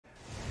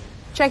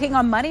Checking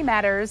on money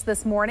matters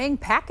this morning,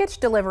 package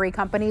delivery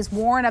companies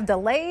warn of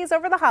delays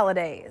over the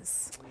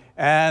holidays.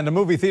 And a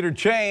movie theater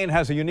chain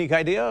has a unique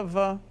idea of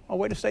a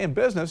way to stay in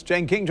business.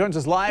 Jane King joins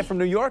us live from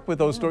New York with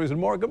those stories and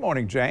more. Good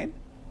morning, Jane.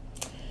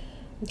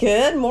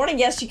 Good morning.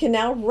 Yes, you can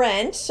now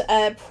rent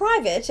a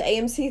private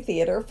AMC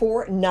theater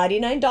for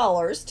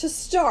 $99 to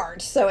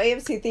start. So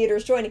AMC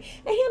Theaters joining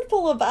a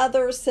handful of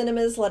other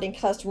cinemas, letting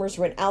customers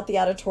rent out the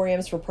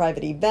auditoriums for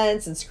private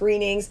events and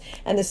screenings.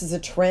 And this is a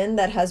trend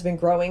that has been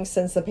growing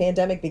since the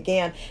pandemic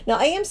began. Now,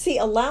 AMC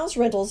allows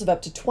rentals of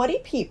up to 20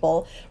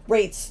 people.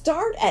 Rates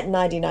start at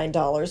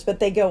 $99, but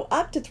they go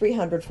up to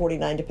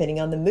 $349 depending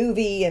on the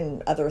movie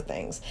and other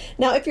things.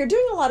 Now, if you're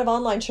doing a lot of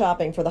online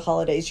shopping for the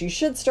holidays, you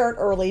should start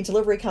early.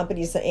 Delivery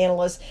companies and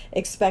analysts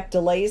expect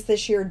delays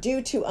this year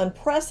due to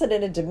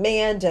unprecedented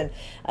demand and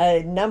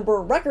a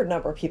record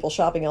number of people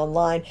shopping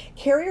online.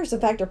 Carriers,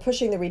 in fact, are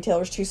pushing the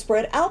retailers to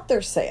spread out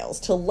their sales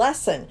to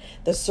lessen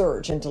the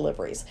surge in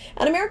deliveries.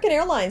 And American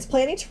Airlines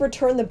planning to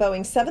return the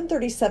Boeing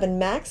 737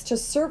 MAX to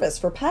service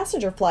for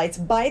passenger flights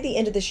by the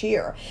end of this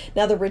year.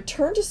 Now, the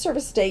return to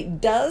service date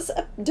does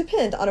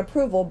depend on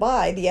approval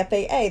by the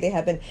FAA. They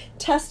have been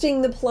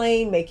testing the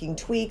plane, making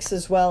tweaks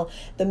as well.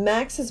 The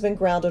MAX has been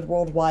grounded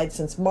worldwide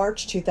since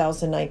March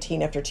 2019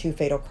 after 2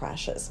 fatal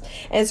crashes.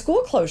 And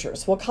school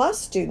closures will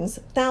cost students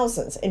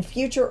thousands in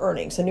future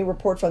earnings. A new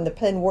report from the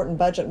Penn Wharton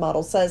budget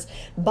model says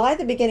by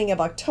the beginning of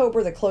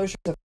October, the closures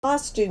have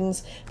cost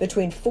students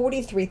between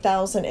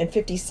 $43,000 and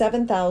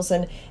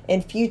 $57,000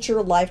 in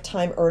future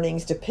lifetime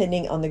earnings,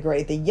 depending on the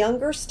grade. The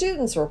younger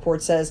students, the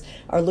report says,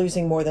 are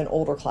losing more than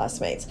older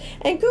classmates.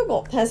 And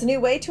Google has a new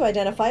way to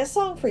identify a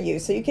song for you,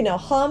 so you can now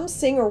hum,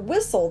 sing, or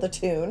whistle the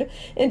tune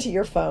into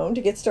your phone.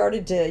 To get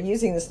started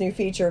using this new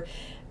feature,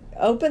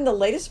 open the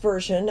latest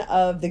version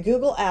of the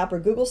Google app or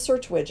Google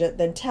search widget,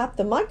 then tap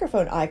the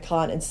microphone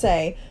icon and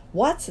say,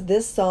 "What's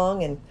this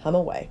song?" and hum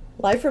away.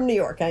 Live from New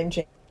York, I'm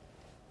Jane.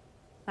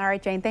 All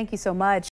right, Jane, thank you so much.